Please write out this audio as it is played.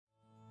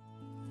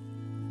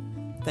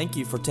Thank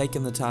you for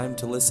taking the time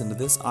to listen to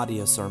this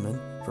audio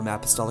sermon from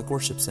Apostolic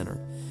Worship Center.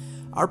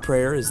 Our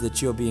prayer is that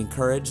you'll be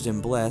encouraged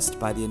and blessed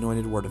by the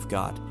anointed Word of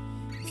God.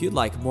 If you'd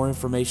like more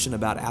information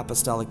about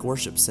Apostolic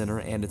Worship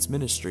Center and its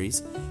ministries,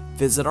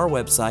 visit our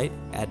website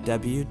at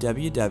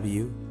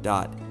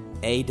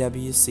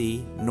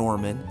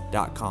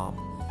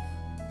www.awcnorman.com.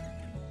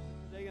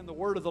 Today in the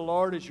Word of the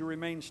Lord, as you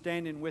remain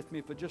standing with me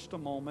for just a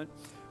moment,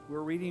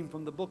 we're reading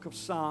from the book of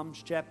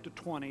Psalms, chapter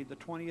 20, the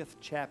 20th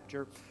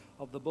chapter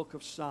of the book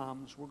of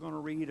Psalms. We're going to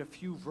read a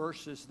few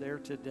verses there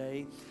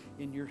today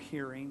in your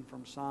hearing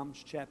from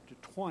Psalms chapter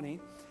 20,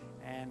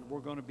 and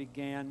we're going to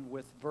begin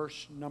with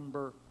verse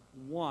number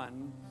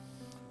 1.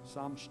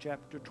 Psalms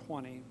chapter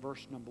 20,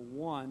 verse number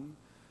 1.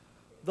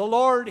 The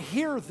Lord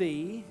hear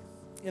thee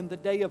in the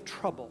day of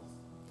trouble.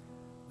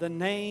 The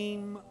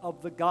name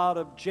of the God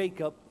of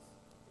Jacob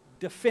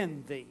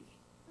defend thee.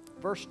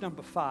 Verse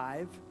number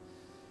 5.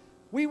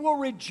 We will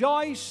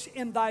rejoice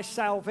in thy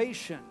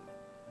salvation,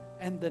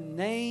 and the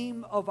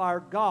name of our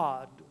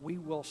God we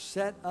will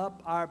set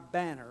up our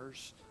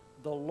banners.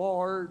 The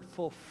Lord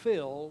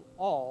fulfill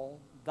all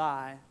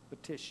thy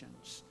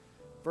petitions.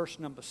 Verse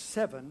number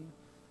 7,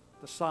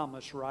 the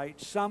psalmist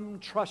writes, some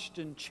trust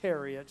in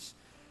chariots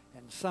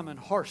and some in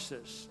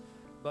horses,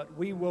 but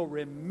we will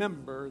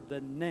remember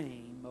the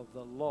name of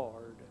the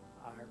Lord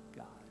our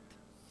God.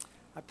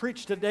 I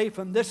preach today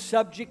from this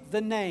subject,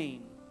 the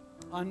name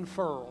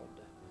unfurled.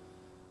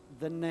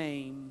 The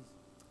name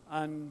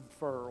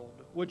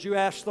unfurled. Would you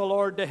ask the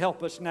Lord to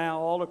help us now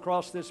all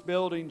across this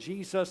building?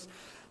 Jesus,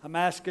 I'm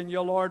asking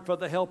you, Lord, for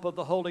the help of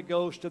the Holy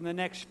Ghost in the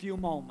next few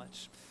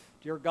moments.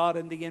 Dear God,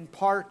 in the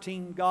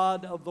imparting,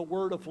 God, of the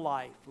word of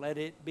life, let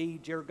it be,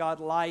 dear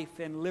God, life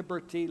and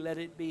liberty. Let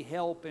it be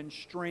help and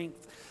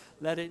strength.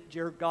 Let it,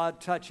 dear God,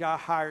 touch our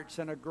hearts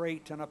in a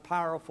great and a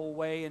powerful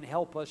way and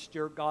help us,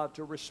 dear God,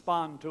 to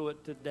respond to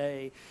it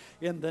today.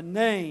 In the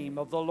name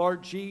of the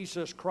Lord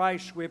Jesus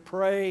Christ, we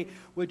pray.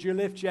 Would you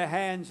lift your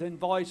hands and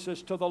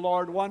voices to the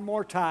Lord one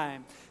more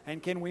time?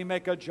 And can we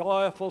make a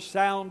joyful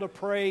sound of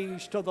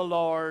praise to the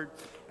Lord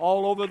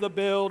all over the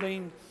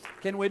building?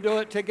 Can we do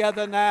it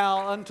together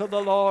now unto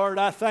the Lord?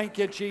 I thank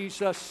you,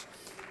 Jesus.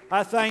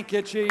 I thank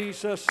you,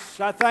 Jesus.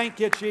 I thank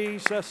you,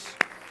 Jesus.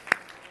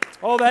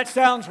 Oh, that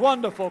sounds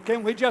wonderful.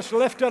 Can we just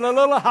lift it a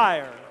little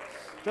higher?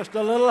 Just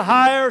a little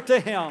higher to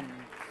Him.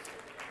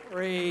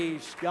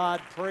 Praise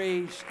God,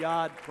 praise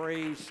God,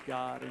 praise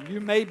God. And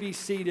you may be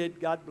seated.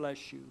 God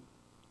bless you.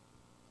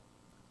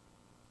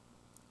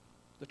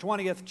 The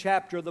 20th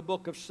chapter of the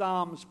book of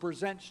Psalms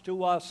presents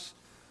to us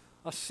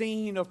a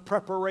scene of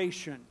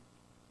preparation.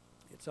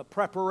 It's a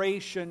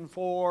preparation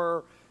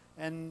for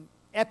an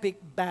epic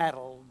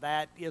battle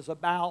that is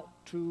about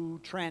to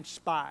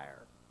transpire.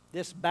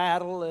 This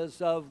battle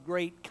is of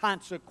great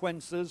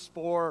consequences,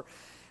 for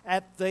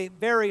at the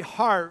very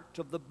heart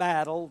of the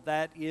battle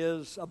that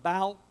is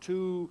about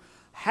to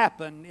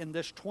happen in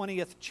this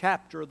 20th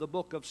chapter of the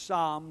book of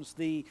Psalms,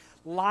 the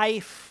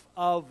life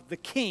of the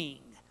king,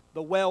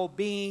 the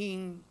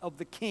well-being of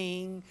the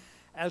king,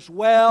 as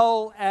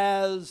well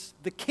as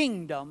the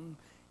kingdom,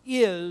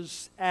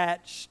 is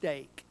at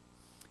stake.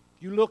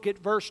 You look at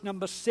verse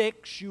number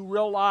 6, you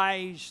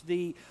realize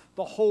the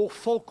whole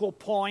focal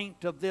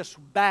point of this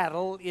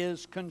battle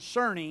is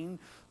concerning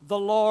the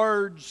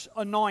Lord's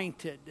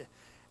anointed.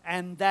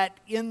 And that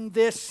in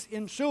this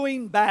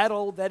ensuing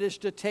battle that is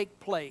to take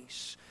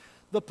place,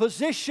 the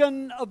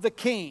position of the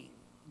king,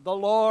 the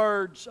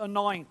Lord's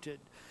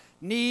anointed,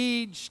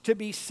 needs to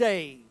be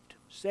saved.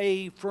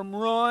 Saved from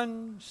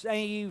ruin,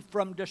 saved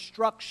from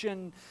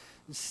destruction,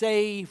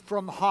 saved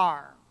from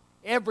harm.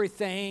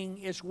 Everything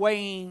is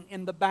weighing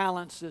in the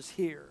balances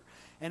here.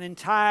 An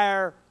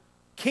entire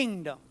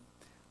kingdom,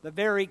 the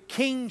very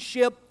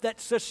kingship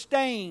that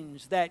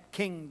sustains that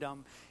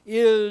kingdom,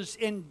 is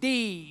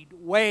indeed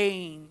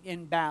weighing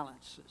in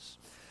balances.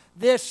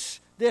 This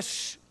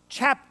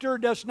chapter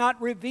does not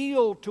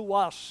reveal to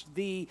us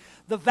the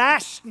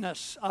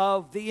vastness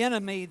of the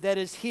enemy that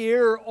is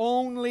here,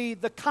 only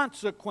the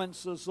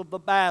consequences of the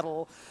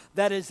battle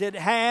that is at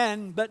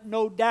hand. But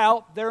no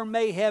doubt there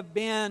may have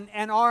been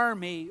an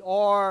army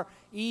or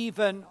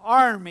even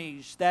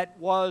armies that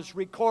was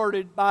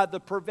recorded by the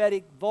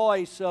prophetic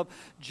voice of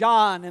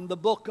John in the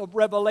book of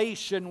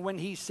Revelation when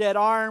he said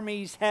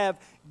armies have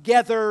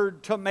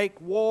gathered to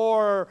make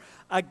war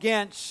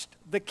against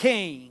the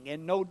king.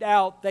 And no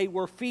doubt they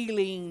were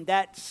feeling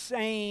that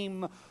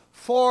same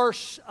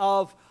force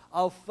of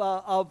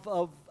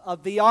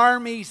the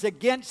armies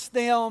against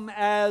them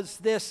as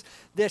this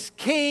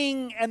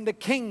king and the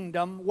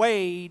kingdom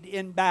weighed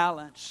in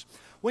balance.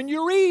 When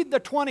you read the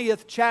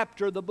 20th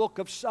chapter of the book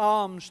of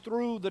Psalms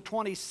through the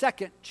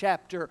 22nd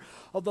chapter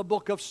of the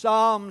book of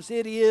Psalms,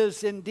 it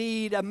is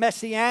indeed a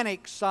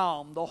messianic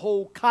psalm. The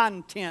whole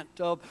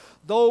content of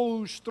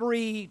those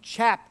 3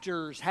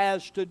 chapters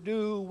has to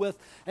do with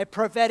a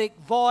prophetic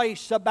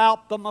voice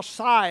about the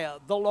Messiah,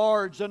 the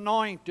Lord's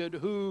anointed,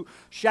 who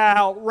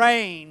shall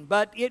reign.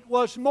 But it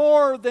was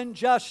more than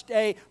just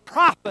a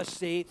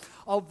prophecy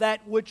of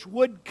that which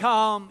would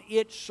come.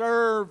 It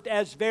served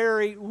as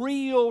very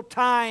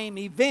real-time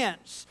events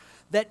events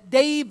that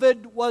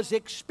David was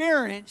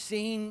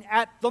experiencing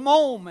at the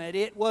moment.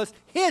 It was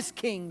his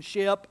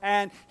kingship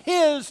and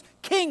his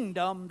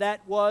kingdom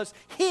that was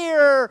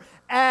here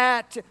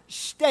at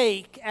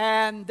stake,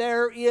 and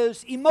there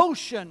is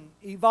emotion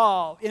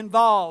involved.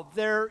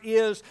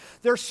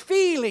 There's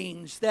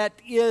feelings that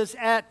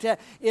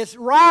is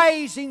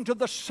rising to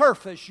the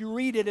surface. You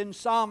read it in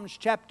Psalms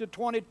chapter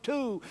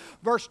 22,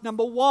 verse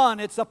number 1.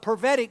 It's a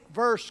prophetic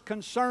verse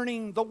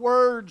concerning the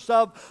words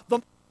of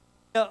the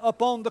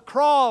upon the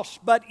cross,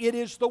 but it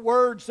is the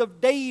words of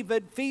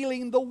David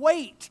feeling the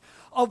weight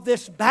of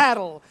this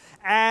battle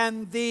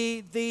and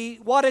the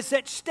what is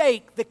at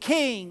stake, the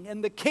king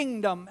and the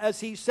kingdom, as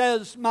he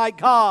says, my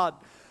God,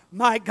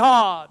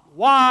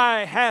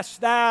 why hast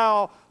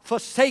thou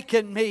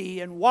forsaken me,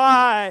 and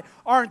why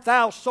art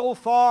thou so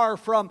far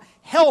from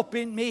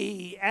helping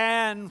me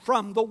and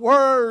from the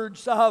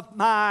words of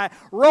my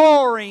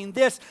roaring?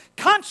 This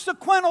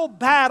consequential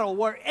battle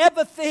where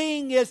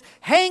everything is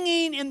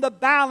hanging in the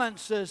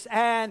balances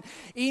and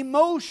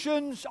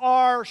emotions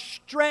are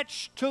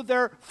stretched to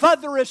their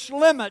furthest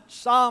limits.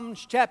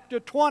 Psalms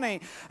chapter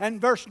 20 and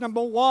verse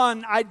number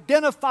 1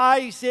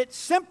 identifies it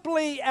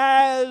simply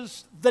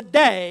as the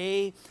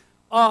day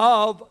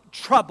of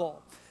trouble.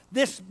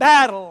 This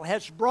battle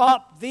has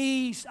brought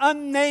these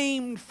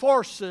unnamed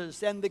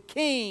forces, and the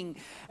king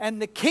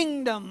and the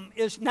kingdom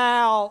is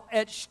now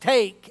at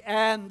stake.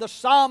 And the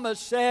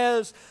psalmist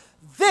says,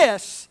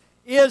 this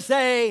is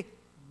a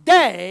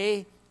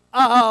day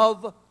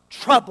of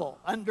trouble.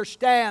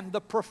 Understand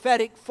the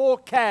prophetic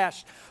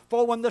forecast.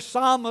 For when the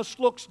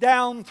psalmist looks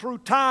down through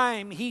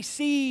time, he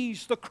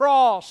sees the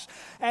cross,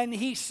 and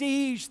he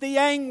sees the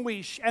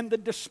anguish and the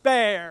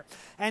despair,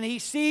 and he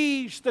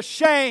sees the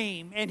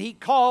shame, and he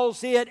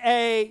calls it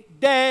a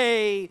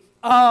day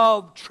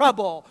of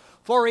trouble.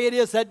 For it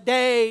is a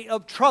day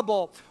of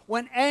trouble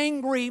when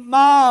angry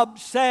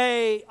mobs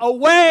say,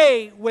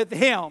 away with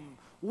him.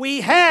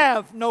 We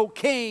have no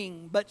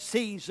king but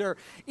Caesar.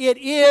 It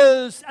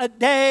is a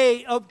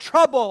day of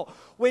trouble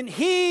when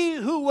he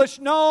who was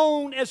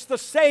known as the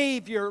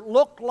Savior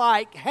looked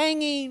like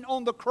hanging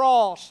on the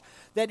cross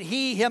that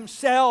he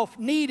himself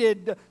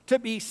needed to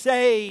be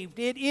saved.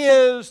 It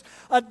is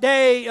a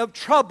day of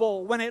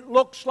trouble when it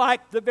looks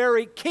like the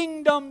very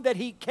kingdom that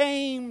he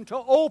came to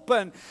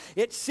open,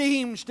 it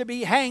seems to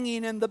be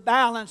hanging in the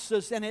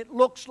balances, and it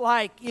looks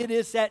like it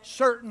is at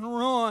certain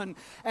ruin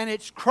and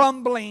it's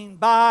crumbling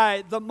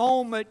by the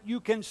moment. You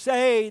can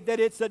say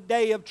that it's a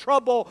day of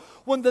trouble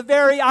when the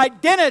very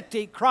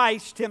identity,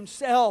 Christ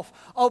himself,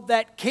 of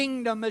that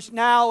kingdom is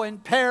now in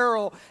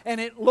peril, and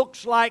it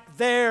looks like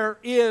there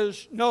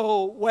is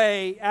no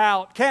way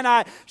out. Can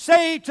I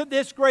say to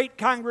this great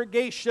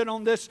congregation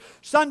on this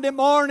Sunday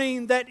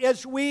morning that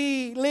as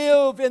we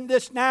live in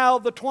this now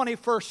the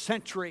 21st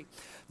century,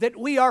 that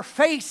we are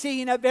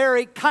facing a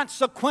very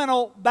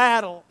consequential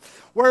battle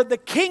where the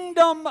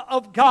kingdom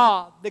of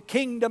God, the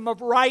kingdom of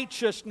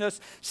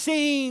righteousness,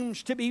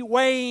 seems to be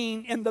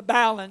weighing in the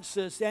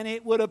balances, and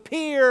it would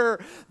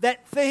appear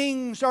that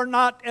things are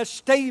not as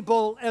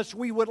stable as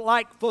we would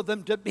like for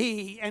them to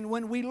be. And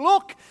when we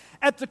look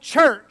at the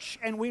church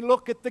and we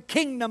look at the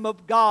kingdom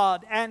of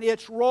God and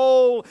its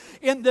role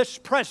in this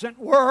present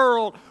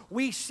world,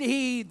 we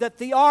see that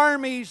the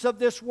armies of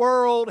this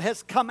world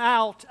has come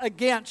out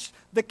against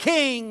the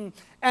king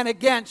and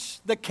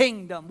against the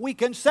kingdom. We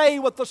can say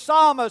with the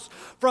psalmist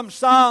from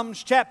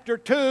Psalms chapter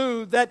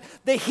 2 that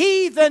the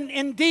heathen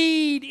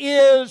indeed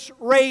is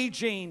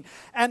raging,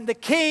 and the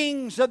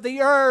kings of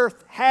the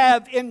earth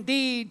have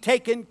indeed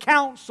taken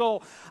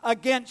counsel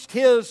against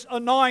his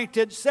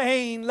anointed,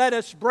 saying, let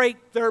us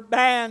break their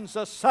bands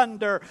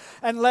asunder,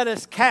 and let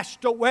us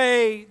cast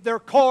away their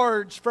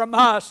cords from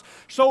us.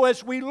 So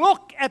as we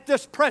look at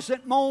this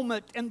present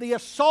moment and the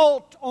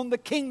assault on the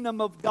kingdom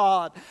of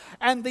God,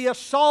 and the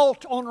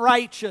assault on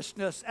righteousness,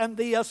 and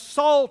the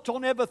assault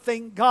on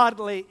everything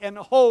godly and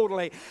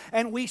holy,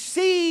 and we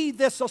see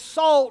this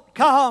assault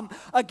come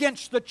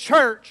against the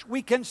church,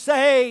 we can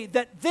say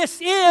that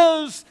this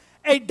is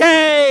a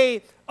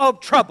day of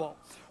trouble.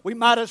 We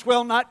might as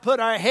well not put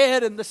our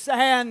head in the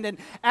sand and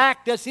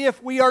act as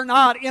if we are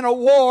not in a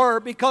war,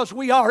 because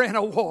we are in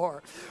a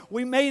war.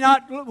 We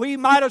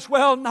might as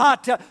well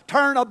not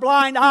turn a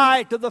blind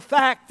eye to the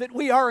fact that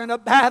we are in a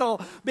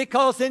battle,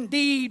 because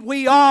indeed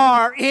we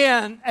are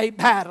in a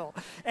battle.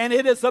 And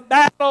it is a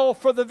battle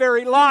for the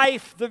very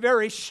life, the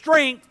very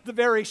strength, the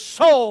very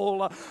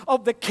soul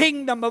of the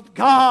kingdom of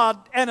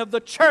God and of the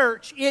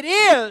church. It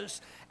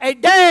is a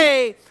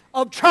day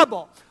of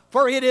trouble.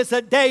 For it is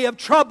a day of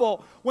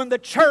trouble when the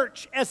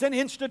church as an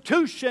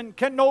institution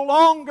can no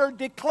longer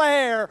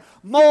declare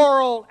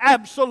moral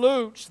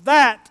absolutes.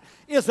 That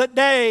is a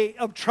day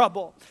of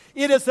trouble.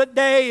 It is a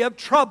day of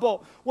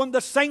trouble when the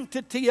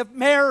sanctity of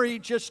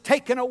marriage is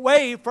taken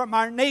away from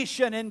our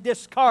nation and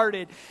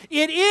discarded.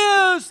 It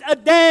is a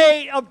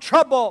day of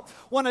trouble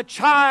when a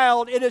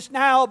child, it is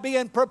now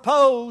being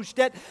proposed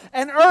at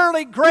an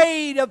early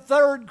grade of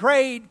third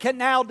grade, can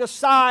now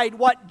decide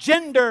what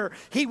gender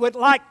he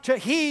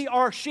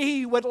or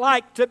she would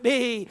like to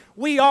be.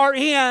 We are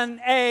in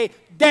a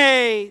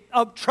day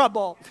of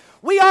trouble.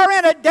 We are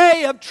in a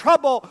day of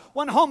trouble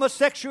when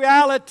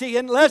homosexuality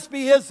and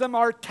lesbianism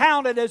are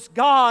counted as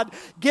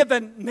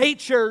God-given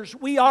natures.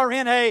 We are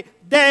in a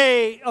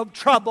day of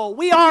trouble.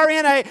 We are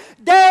in a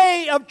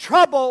day of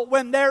trouble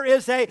when there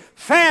is a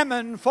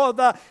famine for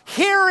the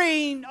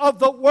hearing of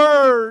the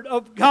Word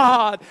of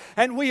God.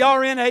 And we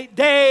are in a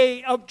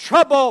day of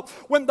trouble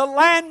when the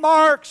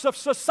landmarks of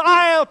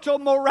societal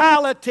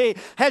morality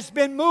has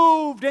been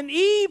moved and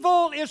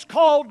evil is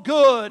called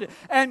good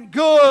and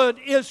good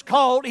is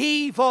called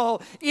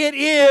evil. It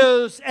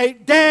is a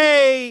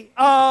day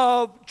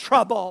of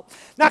trouble.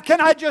 Now,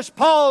 can I just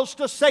pause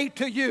to say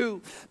to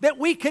you that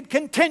we could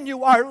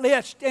continue our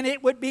list and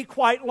it would be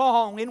quite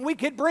long, and we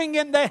could bring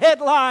in the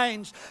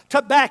headlines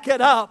to back it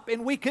up,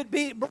 and we could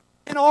be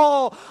in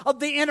all of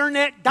the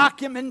internet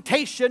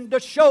documentation to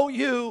show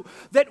you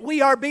that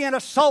we are being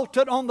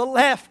assaulted on the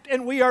left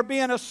and we are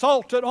being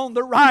assaulted on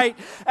the right.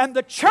 And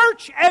the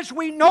church as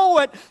we know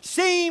it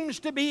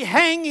seems to be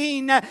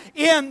hanging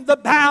in the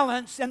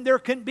balance, and there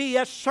can be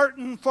a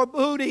certain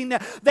foreboding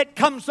that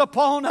comes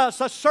upon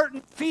us, a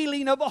certain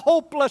feeling of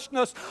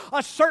hopelessness,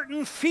 a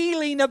certain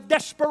feeling of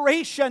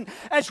desperation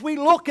as we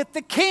look at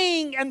the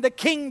King and the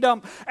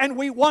kingdom, and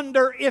we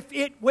wonder if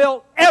it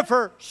will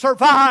ever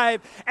survive,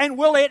 and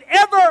will it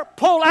ever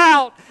pull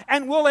out,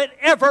 and will it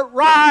ever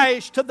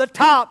rise to the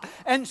top?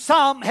 And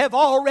some have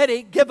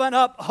already given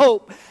up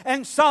hope,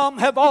 and some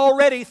have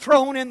already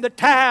thrown in the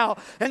towel,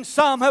 and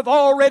some have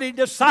already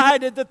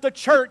decided that the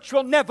church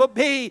will never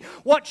be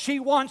what she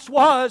once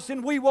was,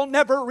 and we will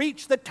never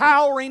reach the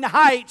towering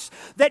heights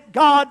that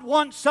God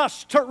wants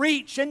us to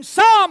reach. And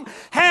some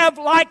have,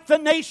 like the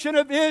nation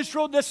of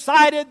Israel,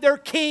 decided their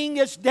king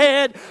is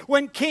dead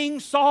when King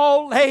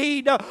Saul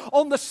laid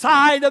on the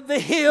side of the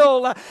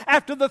hill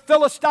after the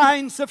Philistines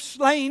have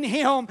slain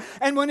him.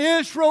 And when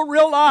Israel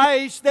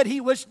realized that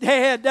he was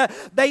dead,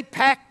 they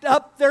packed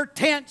up their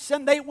tents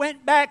and they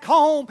went back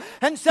home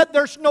and said,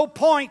 there's no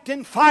point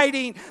in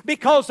fighting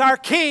because our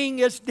king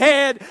is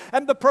dead.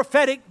 And the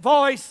prophetic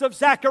voice of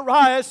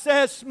Zechariah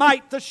says,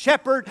 smite the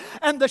shepherd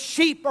and the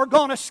sheep are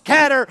going to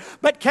scatter.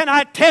 But can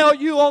I tell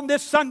you on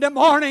this Sunday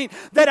morning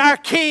that our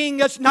king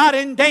is not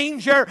in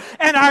danger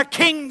and our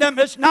kingdom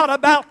is not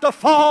about to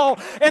fall,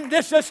 and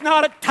this is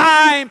not a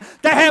time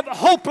to have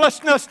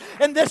hopelessness,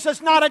 and this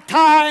is not a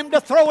time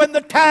to throw in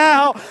the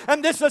towel,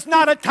 and this is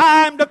not a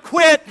time to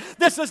quit.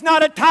 This is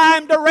not a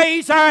time to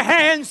raise our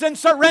hands and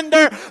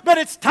surrender, but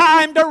it's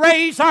time to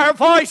raise our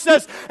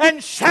voices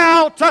and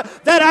shout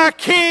that our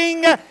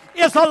King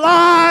is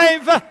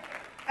alive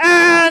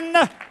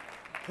and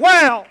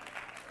well.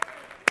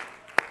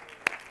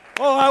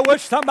 Oh, I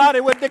wish somebody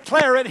would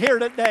declare it here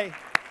today.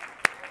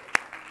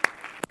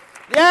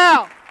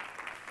 Yeah.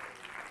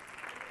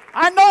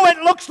 I know it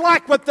looks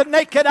like with the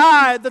naked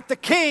eye that the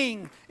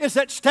king is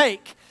at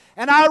stake.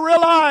 And I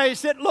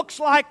realize it looks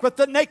like with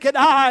the naked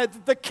eye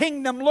that the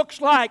kingdom looks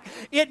like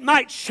it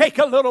might shake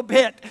a little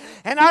bit.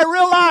 And I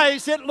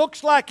realize it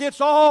looks like it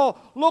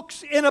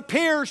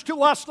appears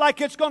to us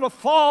like it's going to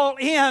fall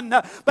in.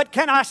 But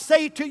can I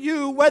say to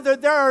you, whether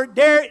there are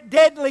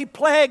deadly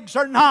plagues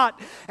or not,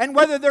 and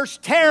whether there's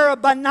terror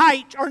by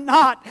night or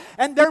not,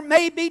 and there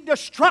may be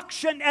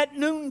destruction at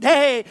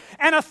noonday,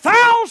 and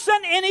 1,000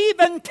 and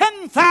even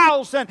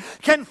 10,000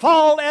 can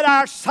fall at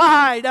our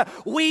side,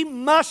 we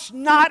must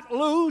not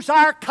lose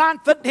our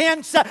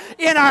confidence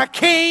in our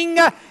King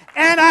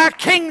and our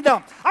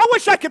kingdom. I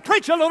wish I could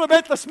preach a little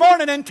bit this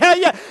morning and tell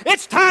you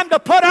it's time to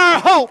put our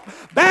hope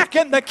back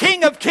in the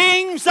King of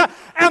Kings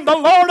and the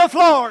Lord of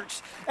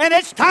Lords. And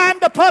it's time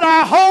to put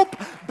our hope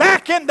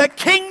back in the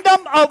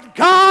kingdom of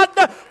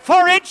God,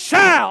 for it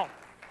shall.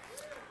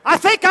 I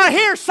think I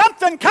hear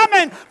something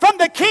coming from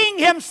the King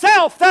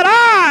himself, that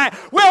I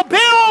will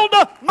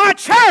build my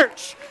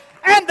church,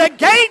 and the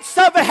gates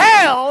of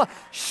hell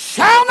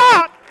shall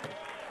not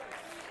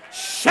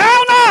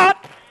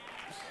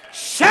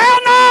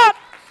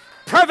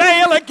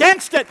prevail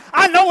against it.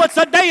 I know it's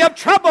a day of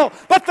trouble,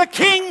 but the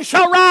King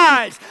shall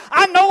rise.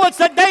 I know it's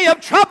a day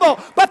of trouble,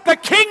 but the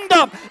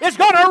kingdom is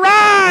going to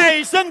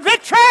rise in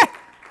victory.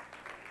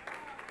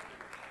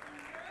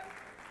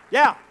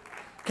 Yeah.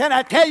 Can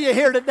I tell you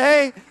here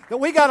today that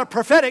we got a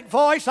prophetic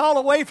voice all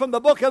the way from the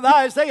book of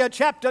Isaiah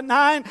chapter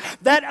 9,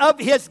 that of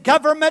His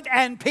government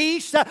and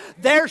peace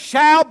there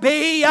shall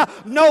be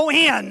no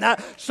end.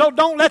 So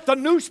don't let the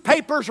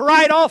newspapers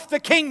write off the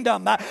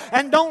kingdom,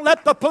 and don't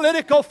let the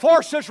political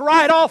forces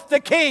write off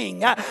the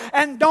king,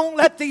 and don't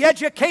let the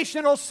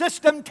educational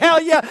system tell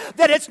you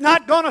that it's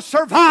not going to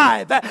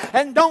survive,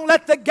 and don't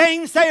let the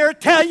gainsayer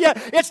tell you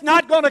it's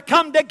not going to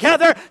come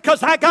together,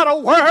 because I got a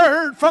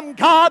word from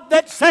God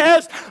that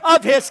says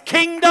of His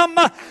kingdom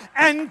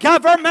and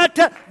government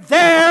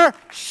there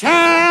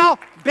shall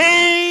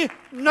be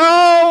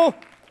no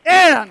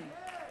end.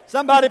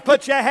 Somebody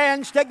put your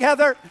hands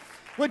together.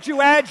 Would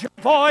you add your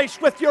voice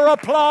with your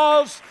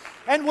applause?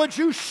 And would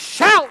you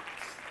shout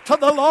to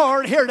the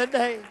Lord here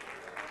today?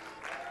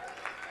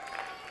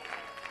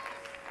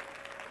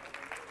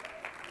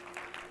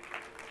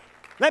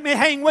 Let me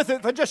hang with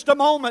it for just a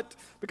moment,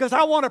 because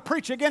I want to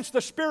preach against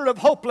the spirit of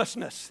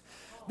hopelessness.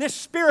 This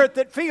spirit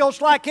that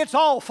feels like it's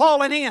all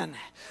falling in.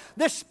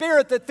 This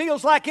spirit that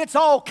feels like it's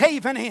all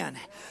caving in.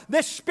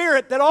 This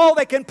spirit that all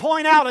they can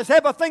point out is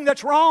everything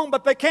that's wrong,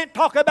 but they can't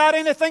talk about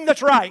anything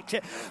that's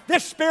right.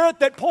 This spirit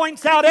that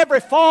points out every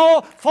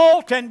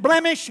fault and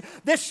blemish.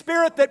 This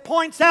spirit that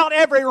points out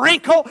every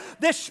wrinkle.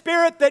 This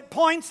spirit that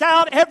points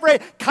out every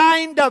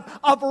kind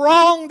of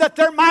wrong that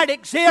there might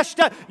exist.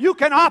 You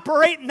can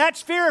operate in that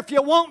sphere if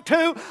you want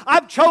to.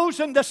 I've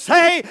chosen to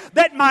say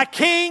that my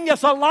King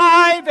is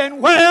alive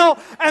and well,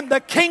 and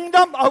the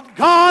kingdom of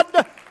God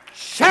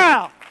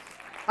shall.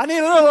 I need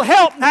a little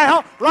help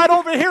now, right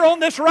over here on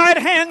this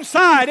right-hand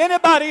side.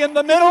 Anybody in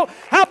the middle?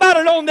 How about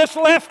it on this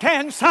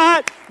left-hand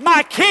side?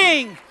 My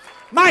King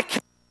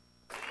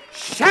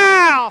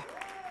shall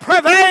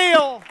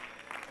prevail.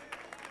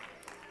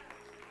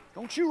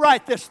 Don't you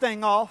write this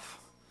thing off.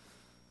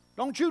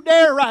 Don't you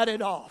dare write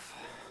it off.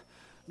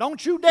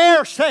 Don't you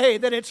dare say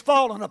that it's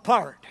fallen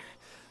apart,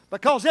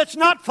 because it's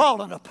not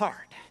fallen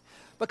apart.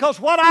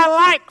 Because what I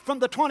like from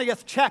the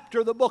 20th chapter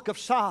of the book of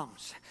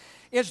Psalms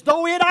is,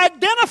 though it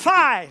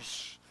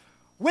identifies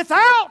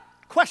without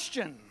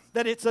question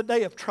that it's a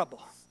day of trouble,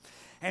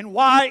 and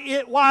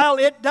while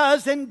it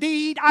does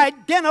indeed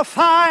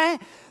identify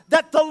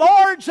that the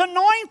Lord's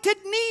anointed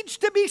needs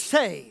to be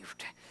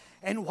saved,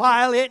 and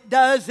while it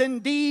does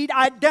indeed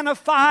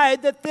identify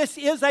that this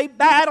is a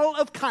battle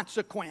of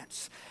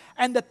consequence,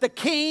 and that the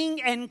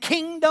king and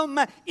kingdom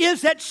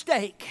is at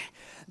stake,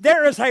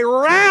 there is a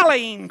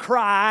rallying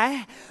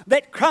cry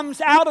that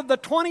comes out of the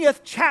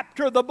 20th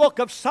chapter of the book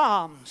of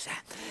Psalms.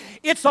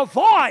 It's a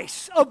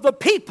voice of the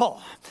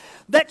people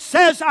that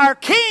says, our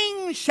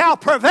King shall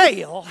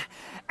prevail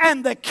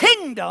and the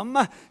kingdom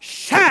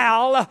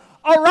shall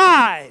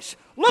arise.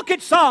 Look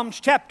at Psalms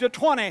chapter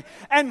 20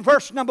 and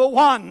verse number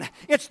 1.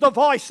 It's the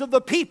voice of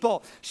the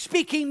people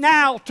speaking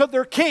now to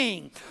their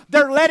king.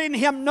 They're letting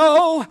him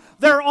know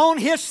they're on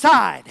his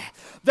side.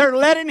 They're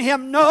letting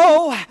him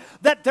know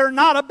that they're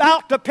not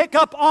about to pick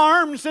up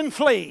arms and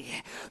flee,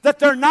 that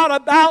they're not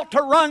about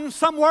to run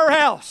somewhere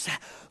else.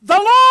 The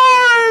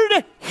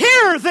Lord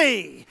hear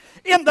thee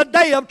in the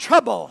day of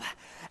trouble,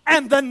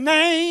 and the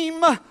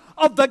name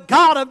of the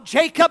God of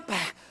Jacob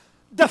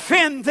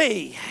defend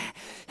thee.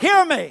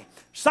 Hear me.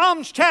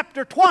 Psalms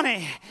chapter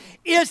 20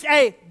 is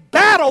a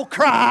battle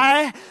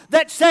cry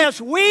that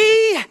says,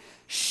 we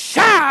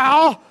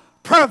shall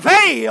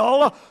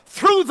prevail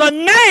through the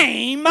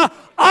name of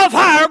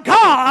our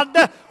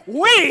God.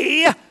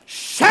 We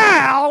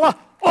shall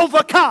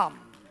overcome.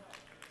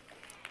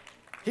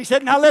 He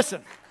said, now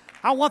listen,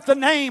 I want the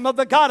name of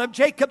the God of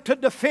Jacob to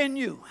defend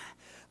you.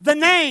 The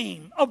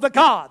name of the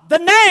God. The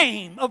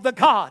name of the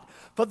God.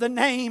 For the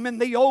name in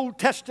the Old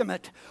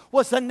Testament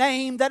was the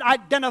name that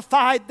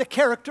identified the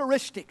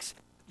characteristics,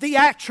 the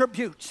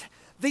attributes,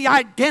 the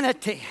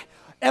identity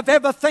of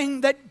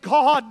everything that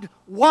God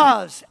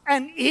was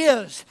and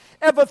is,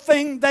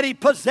 everything that He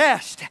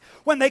possessed.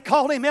 When they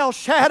called Him El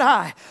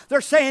Shaddai,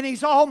 they're saying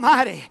He's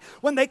almighty.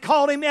 When they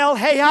called Him El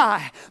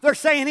Hayai, they're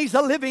saying He's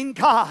a living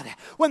God.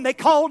 When they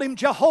called Him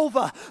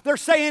Jehovah, they're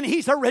saying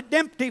He's a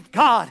redemptive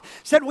God.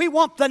 Said, we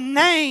want the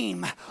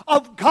name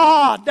of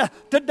God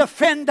to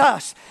defend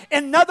us.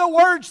 In other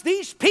words,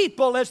 these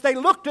people, as they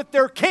looked at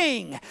their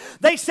king,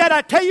 they said,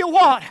 I tell you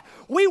what,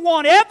 we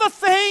want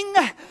everything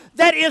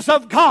that is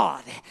of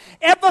God,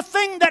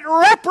 everything that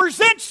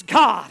represents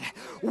God.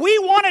 We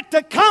want it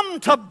to come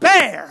to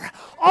bear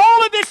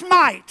all of His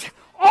might,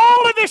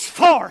 all of His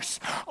force,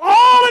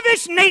 all of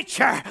His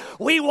nature.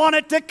 We want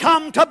it to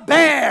come to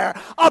bear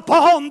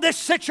upon this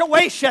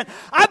situation.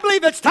 I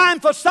believe it's time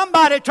for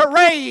somebody to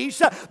raise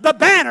the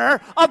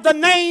banner of the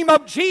name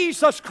of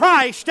Jesus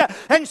Christ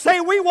and say,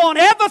 we want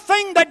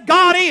everything that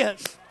God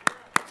is.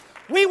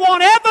 We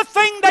want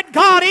everything that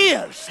God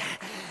is.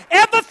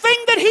 Everything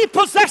that He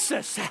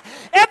possesses,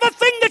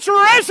 everything that's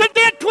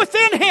resident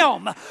within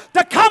Him,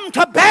 to come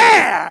to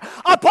bear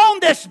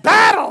upon this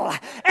battle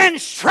and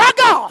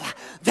struggle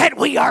that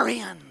we are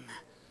in.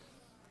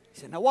 He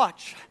said, now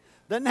watch.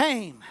 The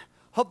name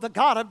of the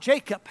God of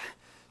Jacob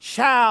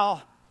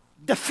shall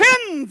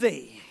defend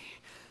thee.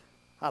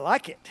 I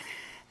like it,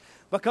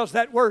 because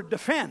that word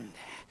defend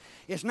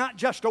is not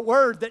just a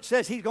word that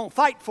says He's going to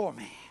fight for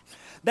me.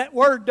 That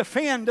word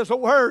defend is a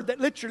word that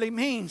literally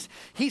means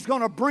He's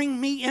going to bring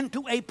me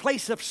into a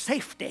place of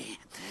safety.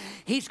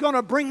 He's going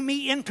to bring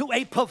me into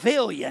a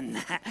pavilion.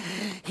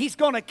 He's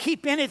going to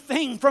keep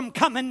anything from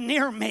coming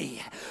near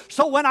me.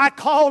 So when I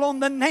call on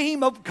the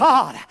name of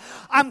God,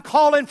 I'm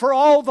calling for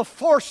all the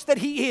force that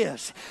He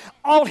is,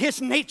 all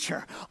His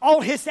nature,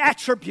 all His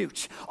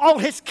attributes, all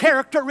His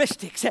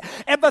characteristics,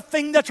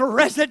 everything that's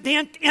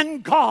resident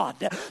in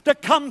God to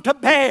come to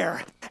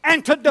bear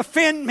and to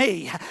defend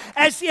me,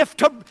 as if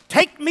to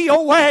take me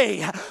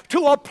away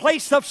to a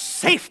place of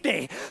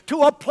safety,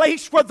 to a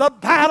place where the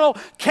battle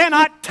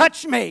cannot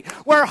touch me,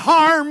 where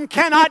harm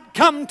cannot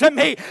come to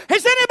me.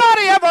 Has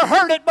anybody ever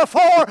heard it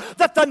before,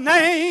 that the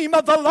name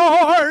of the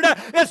Lord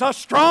is a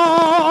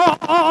strong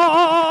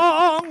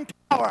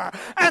tower,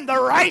 and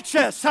the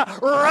righteous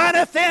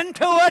runneth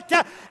into it,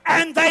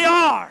 and they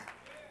are.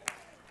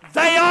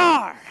 They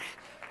are.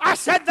 I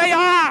said they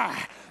are.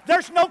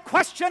 There's no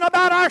question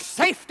about our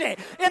safety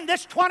in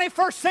this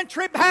 21st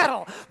century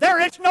battle.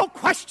 There is no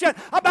question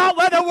about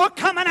whether we're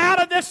coming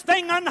out of this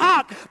thing or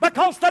not,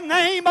 because the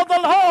name of the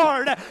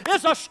Lord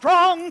is a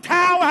strong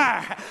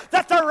tower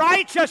that the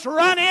righteous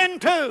run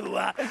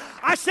into.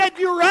 I said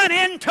you run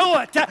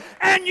into it,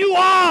 and you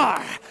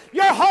are.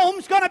 Your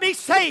home's going to be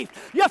safe.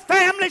 Your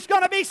family's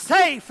going to be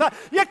safe.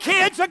 Your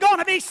kids are going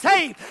to be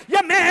safe.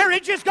 Your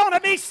marriage is going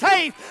to be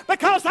safe,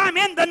 because I'm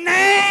in the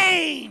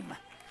name.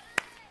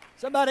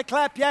 Somebody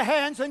clap your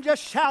hands and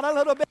just shout a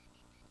little bit.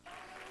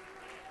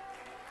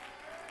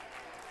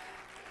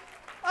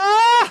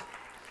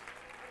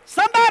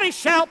 Somebody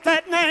shout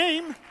that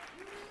name.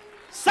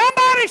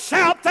 Somebody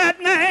shout that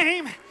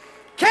name.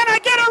 Can I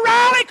get a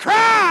rally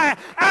cry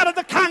out of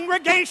the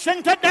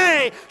congregation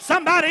today?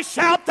 Somebody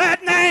shout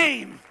that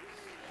name.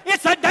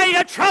 It's a day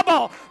of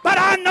trouble, but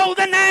I know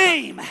the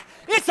name.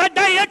 It's a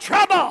day of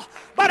trouble,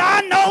 but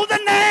I know the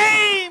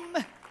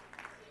name.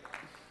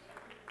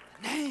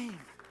 The name.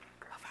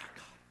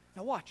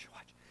 Now watch.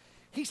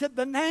 He said,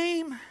 the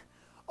name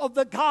of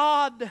the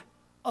God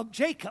of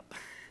Jacob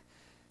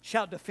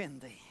shall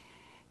defend thee.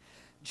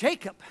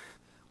 Jacob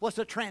was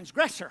a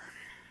transgressor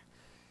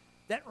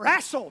that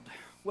wrestled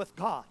with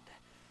God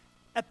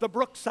at the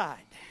brookside.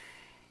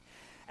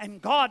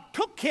 And God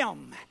took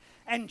him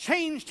and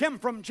changed him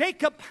from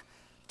Jacob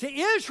to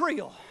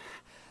Israel,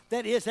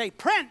 that is a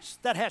prince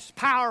that has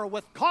power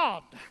with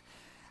God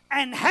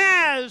and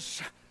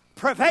has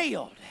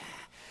prevailed.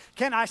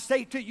 Can I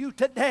say to you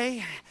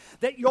today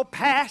that your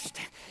past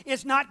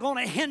is not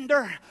going to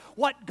hinder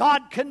what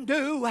God can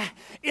do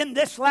in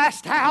this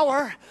last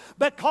hour,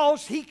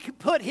 because He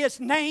put His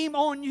name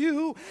on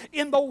you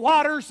in the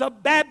waters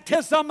of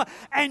baptism,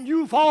 and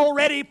you've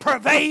already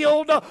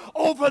prevailed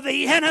over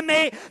the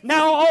enemy.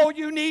 Now all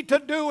you need to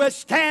do is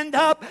stand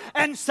up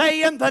and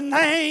say, in the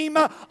name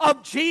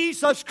of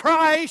Jesus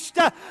Christ,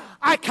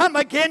 I come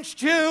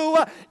against you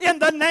in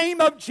the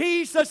name of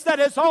Jesus, that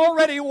has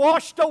already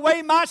washed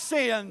away my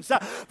sins,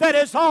 that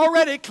has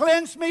already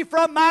cleansed me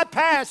from my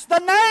past. The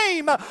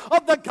name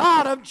of the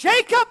God of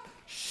Jacob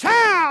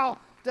shall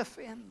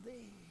defend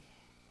thee.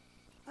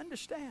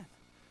 Understand,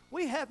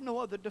 we have no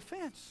other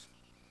defense.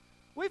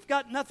 We've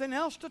got nothing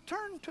else to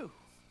turn to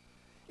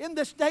in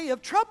this day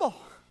of trouble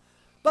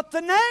but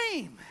the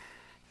name.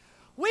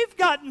 We've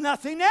got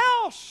nothing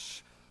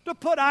else to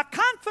put our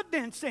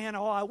confidence in.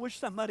 Oh, I wish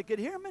somebody could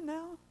hear me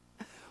now.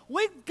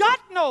 We've got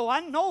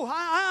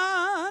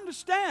I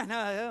understand.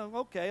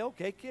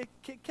 Okay,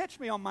 catch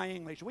me on my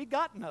English. We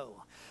got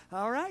no.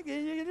 All right,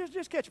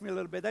 just catch me a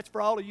little bit. That's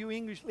for all of you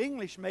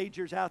English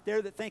majors out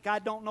there that think I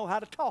don't know how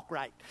to talk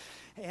right.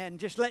 And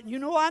just letting you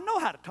know I know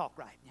how to talk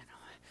right, you know.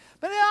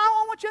 But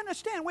I want you to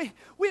understand, we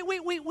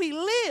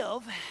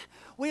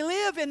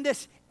live in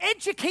this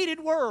educated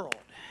world.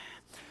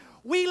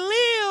 We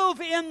live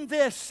in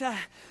this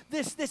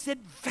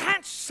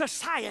advanced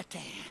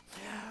society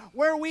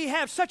where we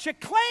have such a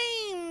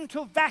claim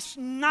to vast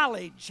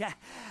knowledge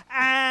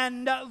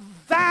and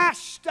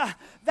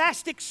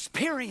vast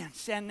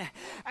experience,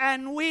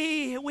 and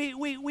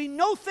we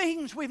know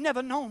things we've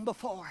never known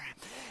before,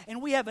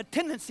 and we have a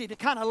tendency to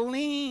kind of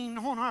lean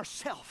on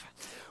ourselves.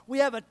 We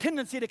have a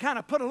tendency to kind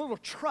of put a little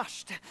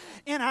trust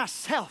in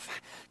ourselves.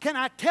 Can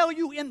I tell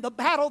you, in the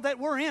battle that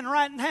we're in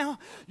right now,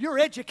 your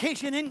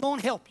education ain't going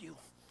to help you.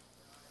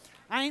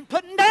 I ain't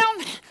putting down.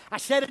 I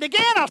said it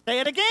again. I'll say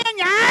it again.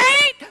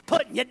 I ain't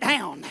putting you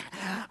down.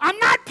 I'm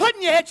not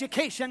putting your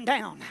education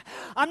down.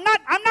 I'm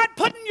not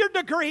putting your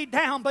degree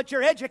down, but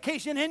your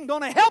education isn't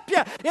going to help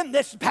you in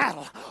this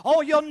battle.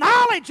 All your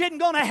knowledge isn't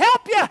going to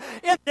help you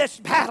in this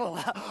battle.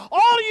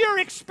 All your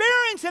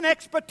experience and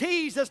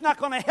expertise is not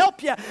going to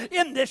help you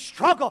in this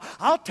struggle.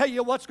 I'll tell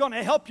you what's going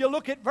to help you.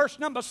 Look at verse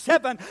number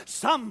 7.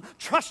 Some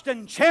trust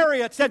in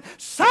chariots and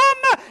some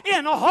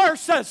in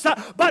horses,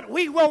 but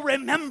we will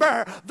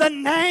remember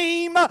the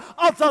name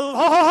of the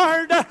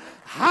Lord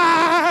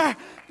our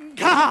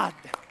God.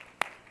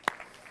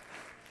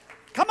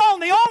 Come on,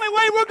 the only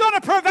way we're going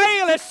to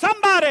prevail is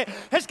somebody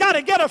has got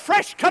to get a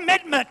fresh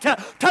commitment to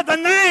the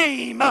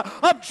name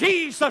of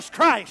Jesus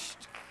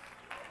Christ.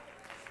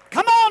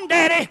 Come on,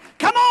 Daddy.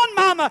 Come on,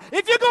 Mama.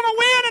 If you're going to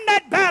win in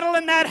that battle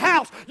in that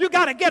house, you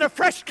got to get a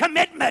fresh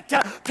commitment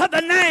to the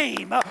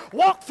name.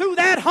 Walk through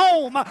that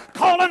home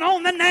calling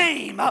on the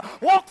name.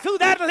 Walk through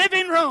that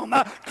living room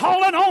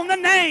calling on the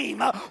name.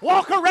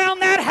 Walk around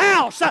that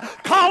house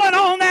calling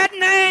on that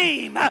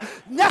name.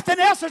 Nothing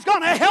else is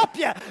going to help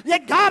you. You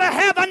got to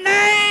have a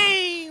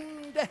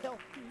name to help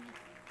you.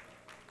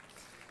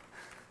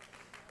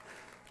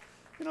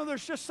 You know,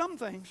 there's just some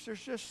things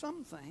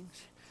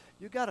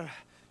you got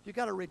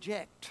to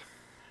reject.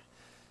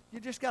 You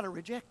just got to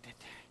reject it.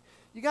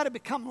 You got to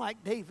become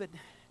like David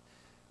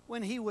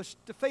when he was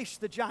to face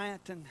the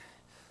giant and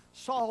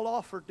Saul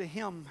offered to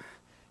him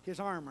his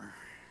armor.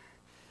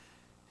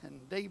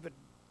 And David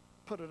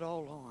put it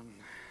all on.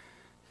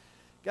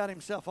 Got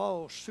himself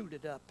all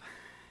suited up.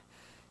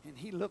 And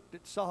he looked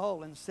at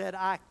Saul and said,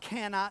 I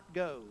cannot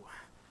go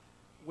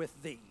with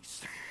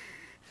these.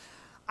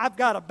 I've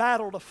got a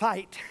battle to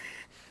fight,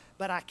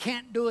 but I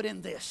can't do it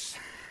in this.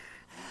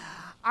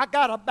 I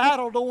got a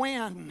battle to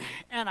win,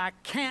 and I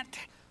can't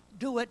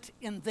do it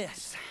in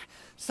this.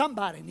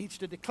 Somebody needs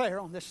to declare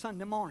on this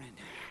Sunday morning,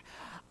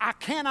 I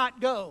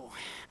cannot go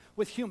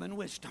with human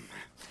wisdom.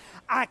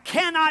 I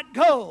cannot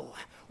go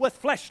with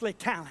fleshly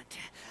talent.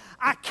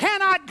 I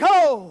cannot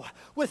go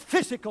with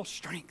physical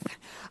strength.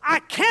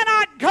 I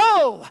cannot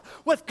go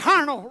with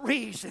carnal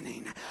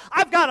reasoning.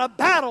 I've got a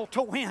battle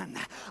to win.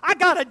 I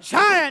got a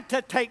giant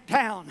to take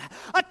down.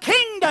 A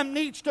kingdom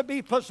needs to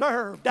be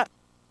preserved.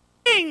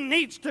 King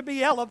needs to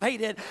be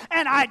elevated,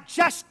 and I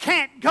just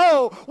can't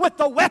go with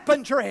the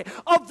weaponry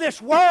of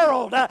this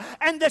world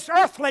and this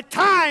earthly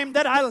time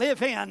that I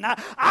live in.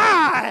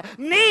 I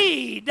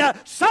need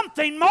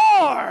something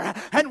more.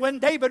 And when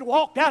David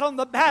walked out on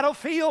the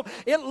battlefield,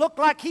 it looked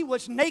like he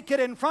was naked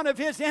in front of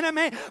his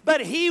enemy,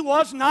 but he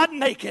was not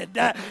naked.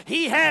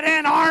 He had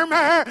an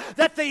armor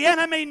that the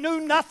enemy knew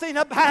nothing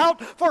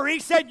about, for he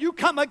said, you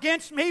come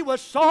against me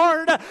with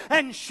sword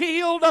and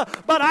shield,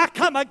 but I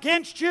come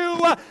against you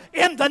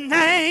in the name.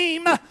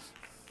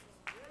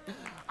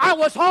 I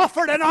was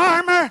offered an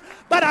armor,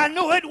 but I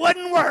knew it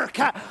wouldn't work.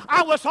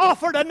 I was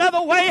offered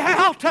another way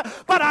out,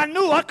 but I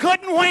knew I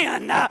couldn't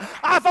win.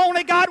 I've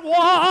only got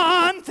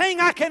one thing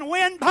I can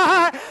win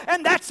by,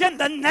 and that's in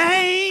the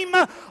name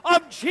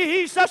of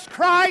Jesus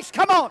Christ.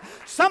 Come on,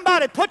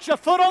 somebody put your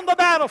foot on the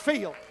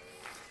battlefield.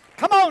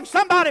 Come on,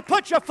 somebody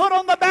put your foot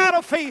on the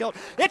battlefield.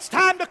 It's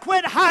time to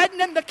quit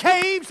hiding in the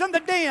caves and the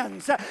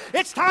dens.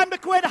 It's time to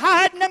quit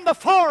hiding in the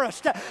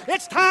forest.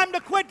 It's time to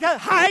quit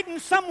hiding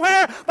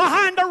somewhere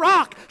behind a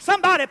rock.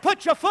 Somebody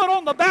put your foot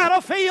on the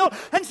battlefield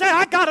and say,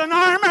 I got an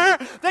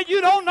armor that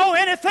you don't know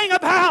anything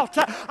about.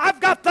 I've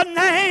got the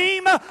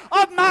name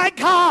of my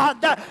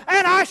God,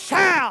 and I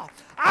shall.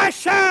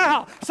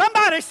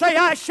 Somebody say,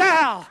 I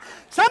shall.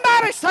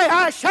 Somebody say,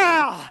 I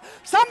shall.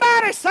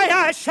 Somebody say,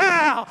 I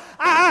shall.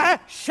 I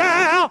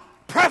shall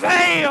prevail.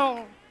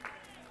 I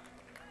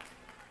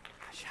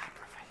shall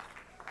prevail.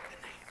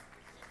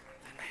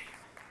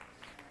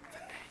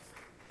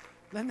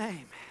 The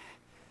name.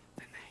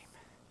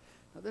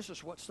 Now this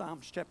is what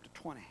Psalms chapter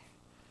 20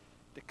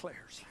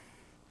 declares.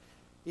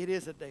 It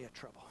is a day of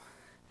trouble.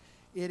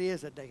 It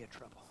is a day of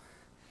trouble.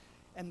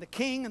 And the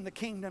king and the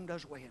kingdom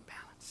does weigh in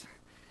balance.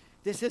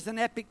 This is an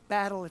epic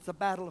battle. It's a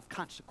battle of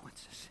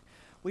consequences.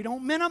 We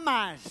don't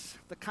minimize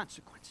the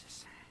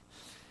consequences.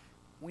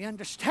 We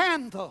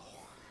understand, though,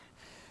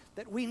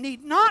 that we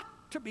need not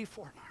to be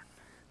forlorn,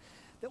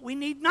 that we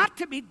need not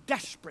to be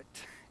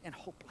desperate and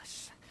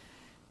hopeless,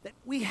 that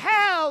we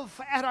have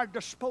at our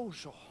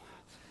disposal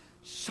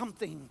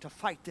something to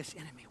fight this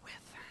enemy with.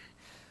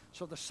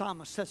 So the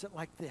psalmist says it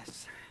like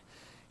this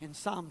in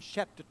Psalms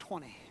chapter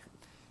 20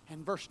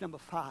 and verse number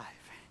 5.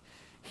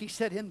 He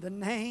said, in the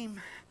name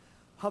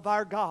of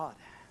our God,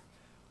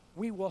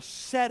 we will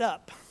set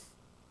up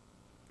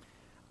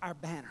our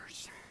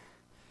banners.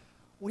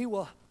 We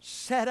will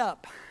set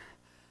up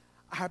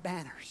our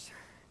banners.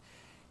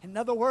 In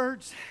other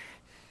words,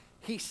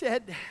 he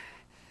said,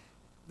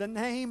 the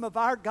name of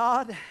our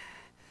God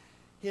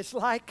is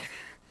like,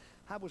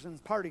 I was in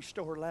the party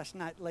store last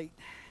night late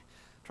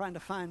trying to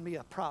find me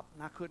a prop,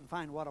 and I couldn't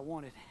find what I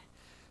wanted.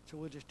 So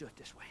we'll just do it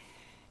this way.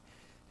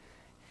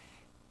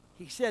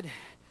 He said,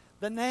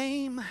 the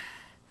name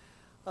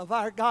of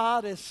our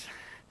God is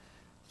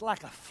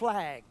like a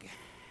flag.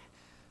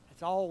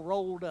 It's all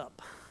rolled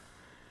up.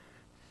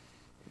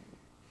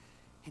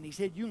 And he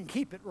said, you can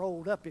keep it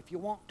rolled up if you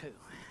want to.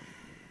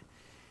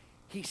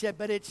 He said,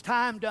 but it's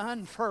time to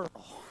unfurl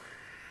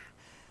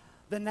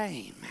the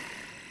name.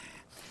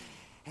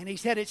 And he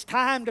said, it's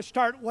time to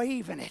start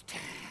waving it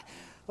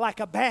like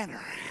a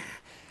banner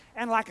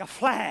and like a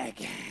flag.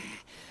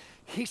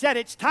 He said,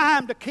 it's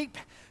time to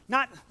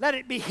not let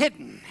it be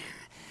hidden,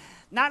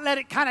 not let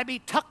it kind of be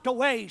tucked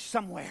away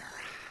somewhere,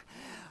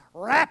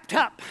 wrapped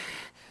up,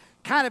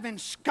 kind of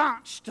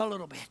ensconced a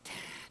little bit,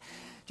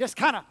 just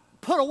kind of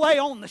put away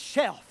on the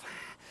shelf.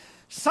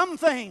 Some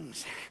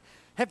things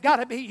have got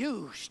to be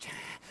used.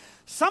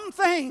 Some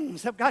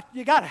things have got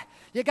you got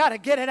to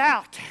get it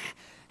out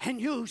and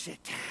use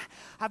it.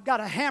 I've got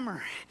a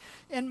hammer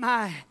in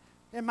my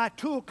in my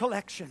tool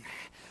collection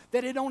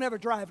that it don't ever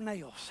drive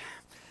nails.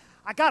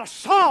 I got a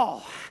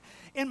saw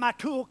in my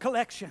tool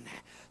collection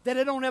that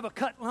it don't ever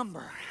cut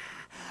lumber.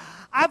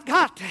 I've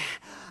got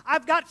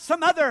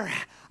some other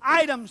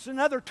items and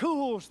other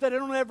tools that it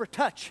don't ever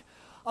touch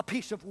a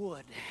piece of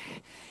wood.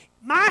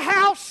 My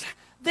house,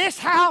 this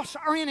house,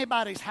 or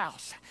anybody's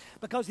house,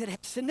 because it has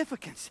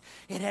significance.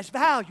 It has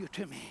value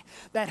to me.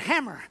 That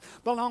hammer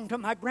belonged to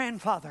my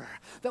grandfather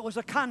that was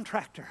a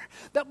contractor,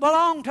 that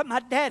belonged to my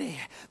daddy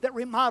that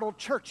remodeled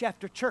church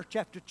after church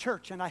after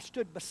church, and I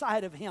stood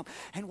beside of him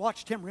and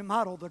watched him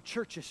remodel the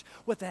churches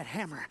with that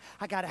hammer.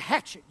 I got a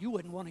hatchet. You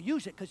wouldn't want to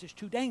use it because it's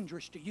too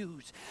dangerous to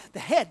use. The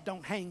head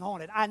don't hang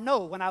on it. I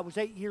know when I was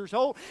 8 years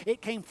old,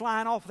 it came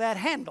flying off that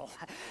handle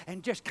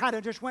and just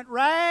went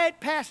right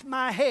past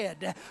my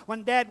head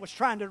when Dad was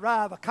trying to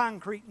drive a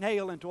concrete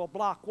nail into a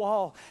block wall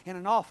in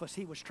an office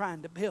he was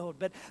trying to build.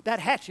 But that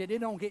hatchet, it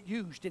don't get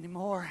used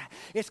anymore.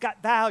 It's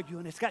got value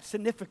and it's got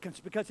significance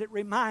because it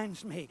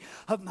reminds me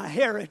of my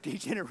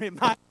heritage, and it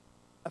reminds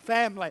a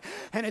family,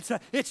 and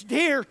it's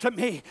dear to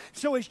me.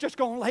 So he's just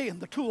going to lay in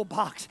the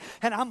toolbox,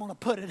 and I'm going to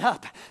put it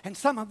up. And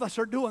some of us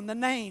are doing the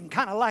name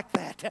kind of like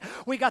that.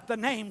 We got the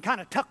name kind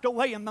of tucked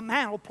away in the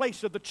mantle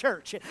place of the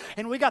church,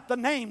 and we got the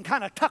name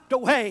kind of tucked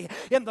away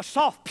in the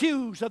soft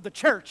pews of the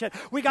church, and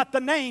we got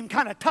the name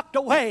kind of tucked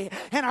away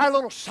in our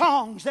little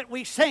songs that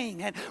we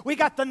sing, and we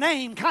got the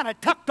name kind of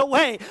tucked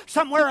away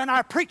somewhere in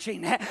our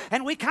preaching,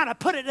 and we kind of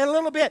put it a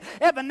little bit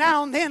every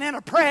now and then in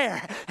a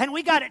prayer, and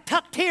we got it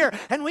tucked here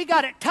and we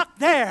got it tucked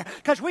there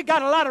because we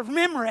got a lot of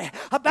memory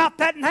about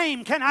that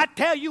name. Can I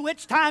tell you,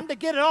 it's time to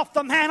get it off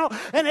the mantle,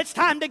 and it's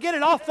time to get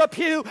it off the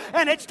pew,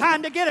 and it's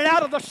time to get it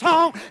out of the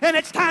song, and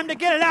it's time to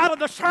get it out of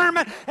the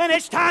sermon, and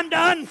it's time to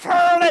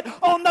unfurl it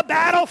on the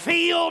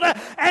battlefield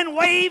and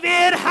wave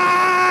it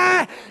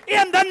high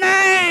in the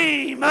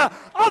name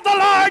of the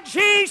Lord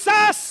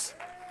Jesus.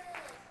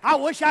 I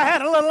wish I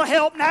had a little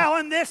help now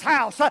in this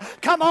house.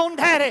 Come on,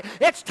 Daddy.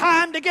 It's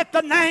time to get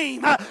the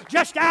name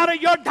just out of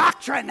your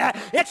doctrine.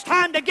 It's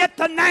time to get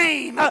the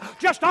name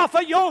just off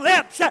of your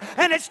lips.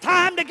 And it's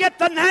time to get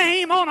the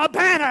name on a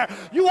banner.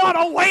 You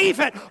ought to wave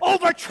it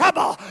over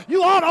trouble.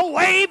 You ought to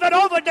wave it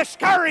over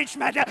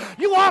discouragement.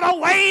 You ought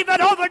to wave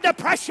it over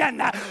depression.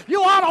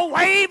 You ought to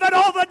wave it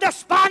over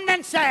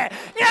despondency.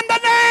 In the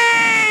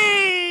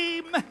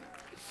name.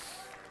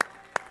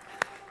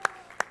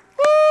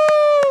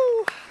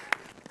 Woo!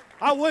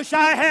 I wish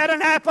I had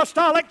an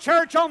apostolic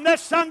church on this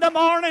Sunday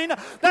morning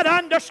that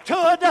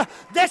understood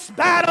this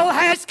battle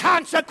has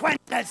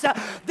consequences.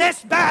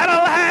 This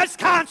battle has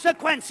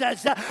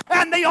consequences.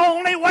 And the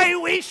only way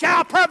we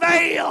shall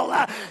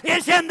prevail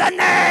is in the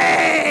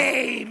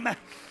name.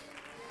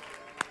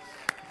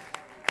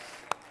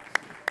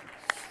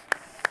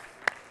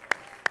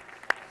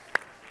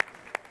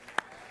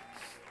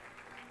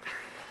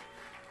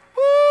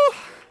 Woo!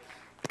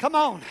 Come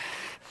on.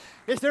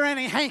 Is there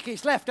any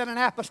hankies left in an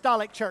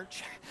apostolic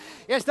church?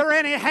 Is there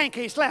any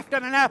hankies left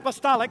in an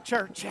apostolic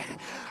church?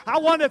 I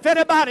wonder if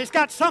anybody's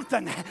got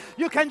something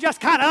you can just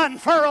kind of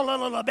unfurl a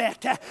little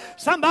bit.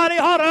 Somebody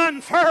ought to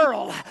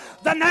unfurl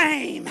the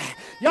name.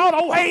 You ought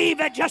to wave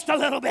it just a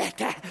little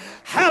bit.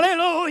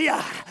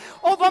 Hallelujah.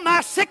 Over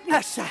my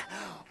sickness,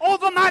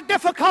 over my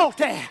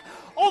difficulty,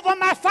 over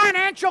my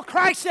financial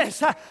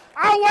crisis,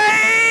 I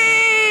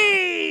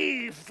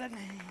wave the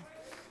name.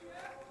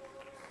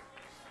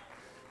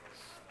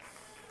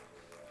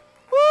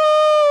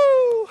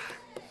 Woo!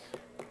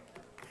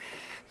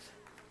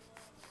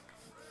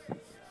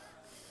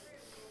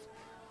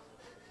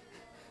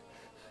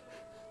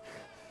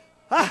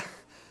 Ah!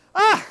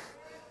 Ah!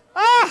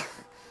 Ah!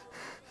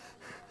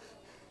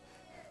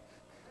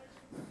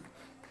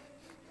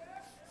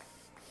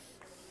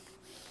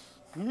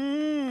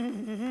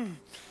 Mm-hmm.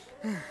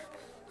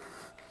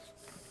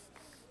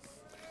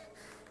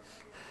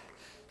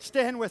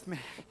 Stand with me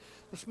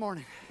this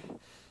morning.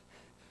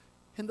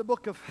 In the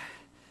book of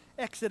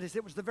Exodus,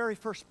 it was the very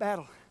first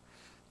battle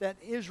that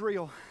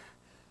Israel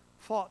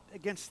fought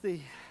against the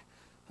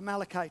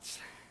Amalekites.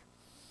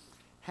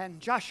 And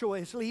Joshua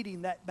is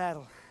leading that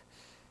battle.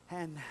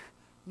 And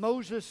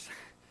Moses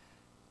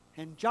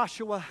and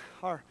Joshua,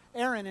 or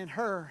Aaron and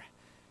Hur,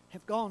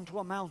 have gone to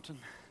a mountain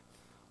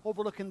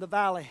overlooking the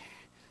valley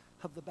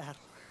of the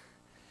battle.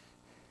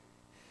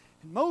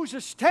 And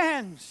Moses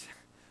stands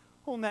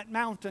on that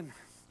mountain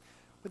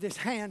with his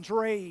hands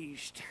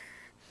raised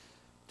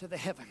to the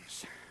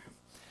heavens.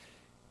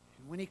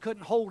 And when he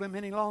couldn't hold him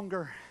any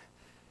longer,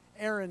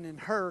 Aaron and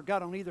Hur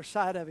got on either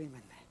side of him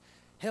and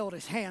held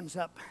his hands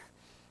up.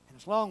 And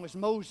as long as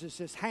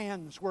Moses'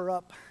 hands were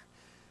up,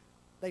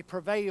 they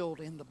prevailed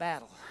in the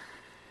battle.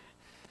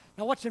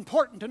 Now what's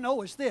important to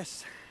know is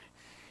this,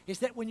 is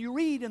that when you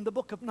read in the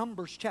book of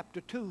Numbers chapter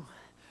 2,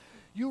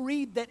 you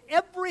read that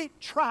every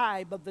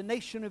tribe of the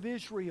nation of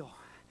Israel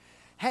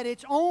had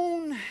its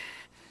own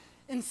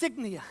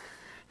insignia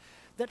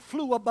that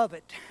flew above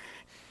it.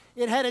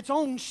 It had its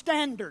own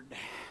standard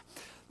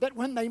that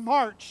when they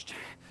marched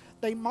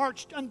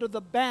under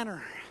the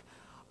banner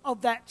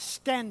of that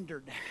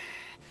standard.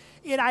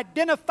 It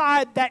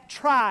identified that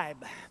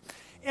tribe.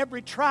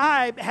 Every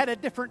tribe had a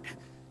different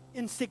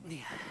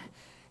insignia.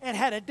 It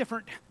had a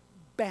different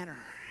banner.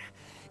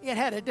 It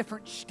had a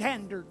different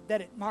standard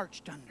that it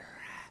marched under.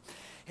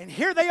 And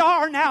here they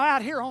are now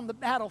out here on the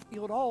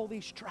battlefield, all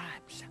these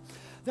tribes.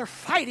 They're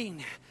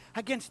fighting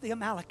against the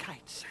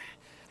Amalekites.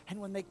 And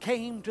when they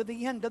came to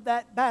the end of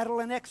that battle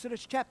in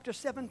Exodus chapter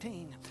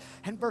 17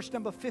 and verse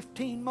number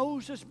 15,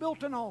 Moses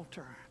built an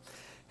altar.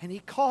 And he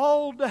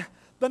called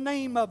the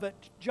name of it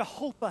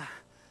Jehovah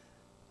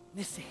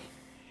Nissi.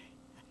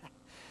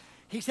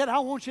 He said, I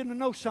want you to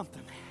know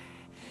something.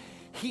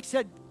 He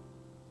said,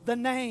 the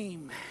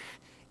name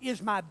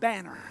is my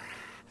banner.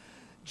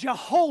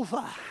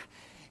 Jehovah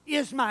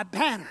is my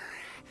banner.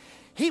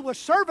 He was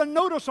serving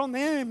notice on the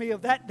enemy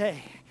of that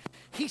day.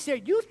 He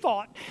said, you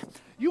thought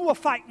you were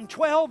fighting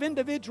 12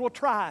 individual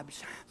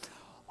tribes,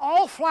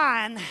 all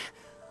flying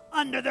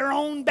under their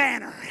own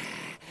banner.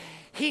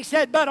 He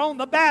said, but on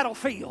the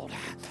battlefield,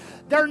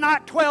 they're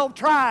not 12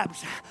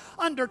 tribes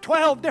under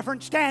 12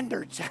 different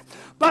standards,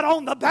 but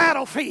on the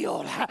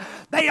battlefield,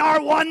 they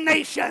are one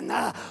nation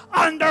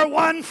under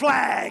one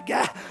flag.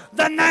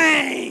 The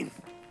name.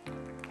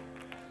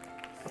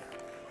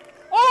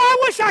 Oh, I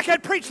wish I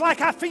could preach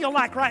like I feel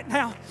like right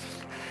now.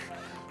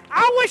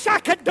 I wish I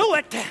could do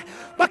it,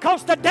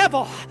 because the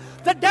devil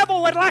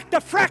would like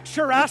to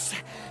fracture us.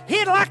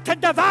 He'd like to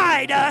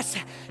divide us.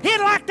 He'd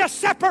like to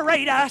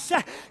separate us.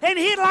 And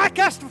he'd like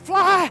us to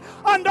fly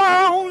under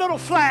our own little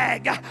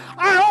flag,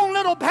 our own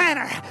little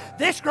banner.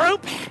 This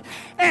group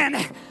and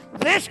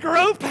this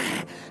group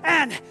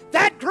and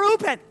that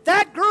group and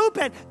that group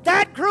and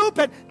that group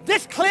and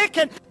this clique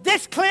and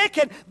this clique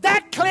and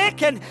that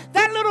clique and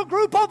that little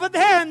group over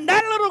there and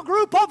that little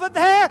group over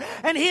there.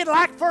 And he'd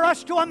like for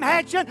us to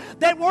imagine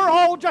that we're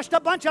all just a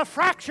bunch of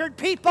fractured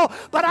people.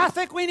 But I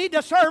think we need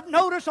to serve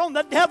notice on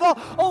the devil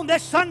on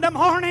this Sunday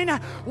morning.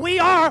 We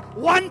are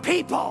one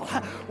people.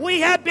 We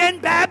have been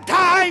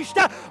baptized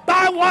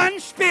by one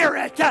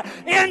Spirit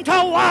into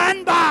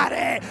one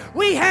body.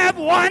 We have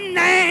one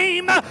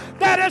name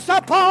that is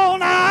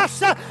upon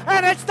us,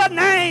 and it's the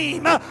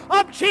name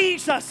of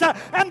Jesus.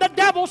 And the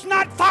devil's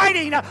not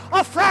fighting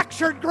a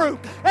fractured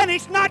group, and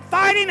he's not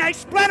fighting a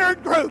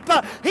splintered group.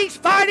 He's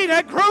fighting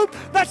a group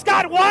that's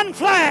got one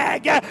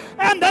flag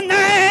and the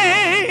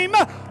name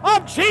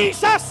of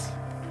Jesus.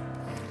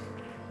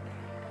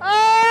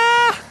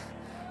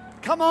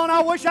 Come on,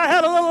 I wish I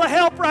had a little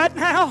help right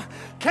now.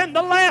 Can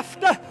the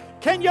left,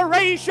 can you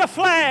raise your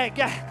flag?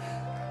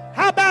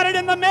 How about it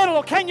in the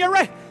middle? Can you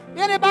raise?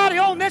 Anybody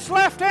on this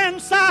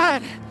left-hand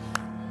side?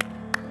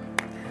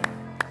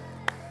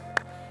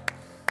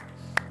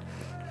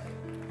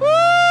 Woo!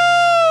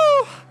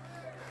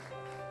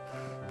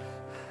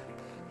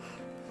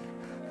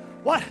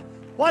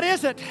 What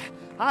is it?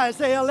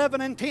 Isaiah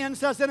 11:10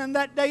 says, and in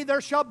that day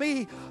there shall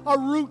be a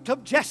root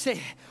of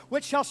Jesse,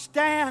 which shall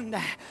stand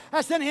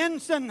as an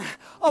ensign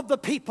of the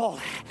people.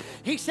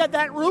 He said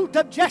that root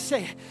of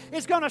Jesse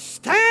is going to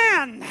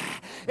stand.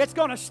 It's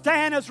going to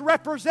stand as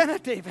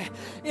representative.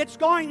 It's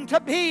going to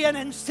be an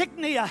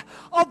insignia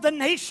of the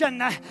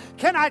nation.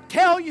 Can I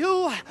tell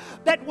you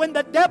that when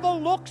the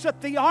devil looks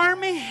at the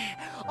army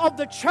of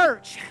the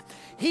church,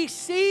 he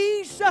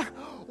sees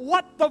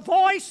what the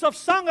voice of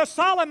Song of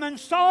Solomon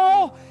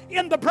saw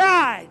in the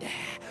bride.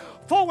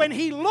 For when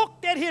he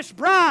looked at his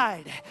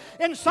bride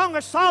in Song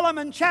of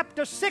Solomon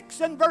chapter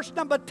 6 and verse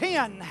number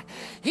 10,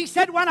 he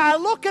said, when I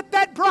look at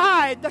that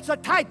bride that's a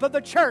type of the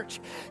church,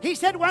 he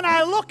said, when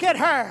I look at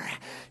her,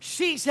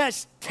 she's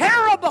as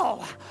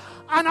terrible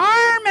an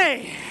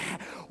army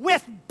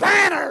with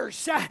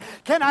banners.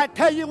 Can I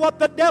tell you what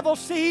the devil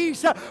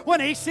sees when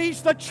he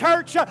sees the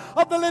church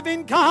of the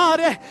living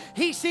God?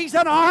 He sees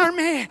an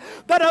army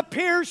that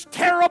appears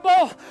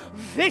terrible,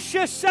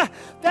 vicious,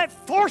 that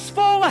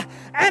forceful,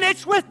 and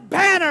it's with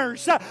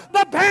banners.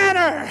 The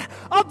banner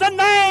of the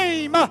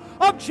name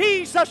of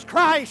Jesus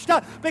Christ.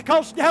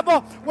 Because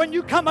devil, when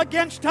you come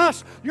against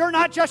us, you're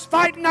not just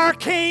fighting our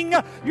king,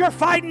 you're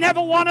fighting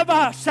every one of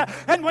us.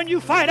 And when you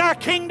fight our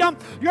kingdom,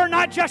 you're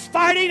not just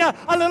fighting a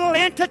little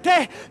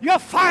entity, you're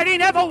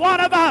fighting every one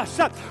of us.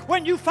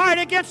 When you fight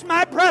against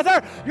my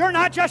brother, you're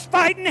not just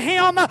fighting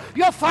him,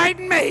 you're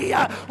fighting me.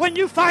 When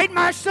you fight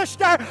my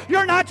sister,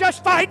 you're not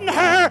just fighting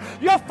her,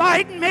 you're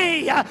fighting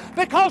me.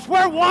 Because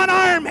we're one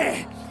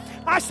army.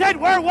 I said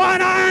we're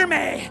one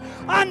army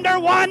under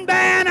one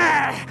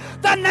banner.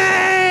 The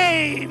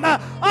name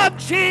of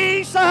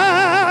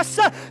Jesus.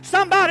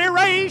 Somebody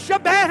raise your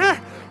banner.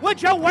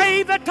 Would you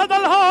wave it to the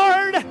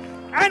Lord?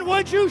 And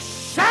would you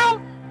shout?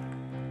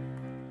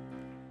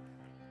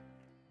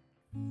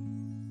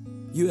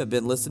 You have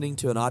been listening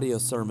to an audio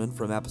sermon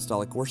from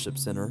Apostolic Worship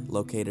Center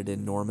located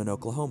in Norman,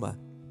 Oklahoma.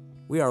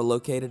 We are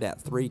located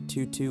at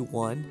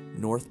 3221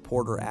 North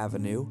Porter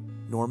Avenue,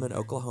 Norman,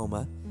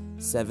 Oklahoma,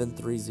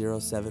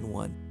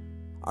 73071.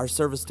 Our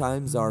service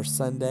times are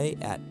Sunday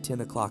at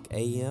 10 o'clock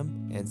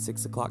a.m. and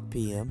 6 o'clock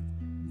p.m.,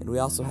 and we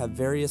also have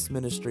various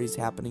ministries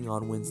happening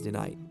on Wednesday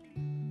night.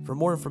 For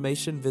more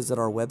information, visit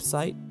our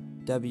website,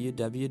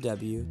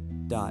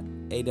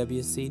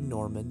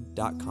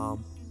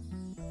 www.awcnorman.com.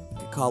 You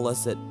can call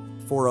us at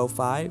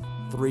 405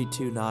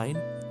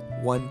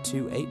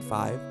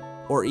 329-1285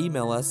 or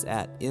email us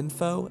at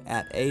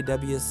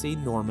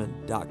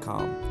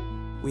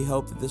info@awcnorman.com. We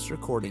hope that this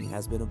recording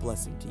has been a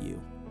blessing to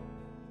you.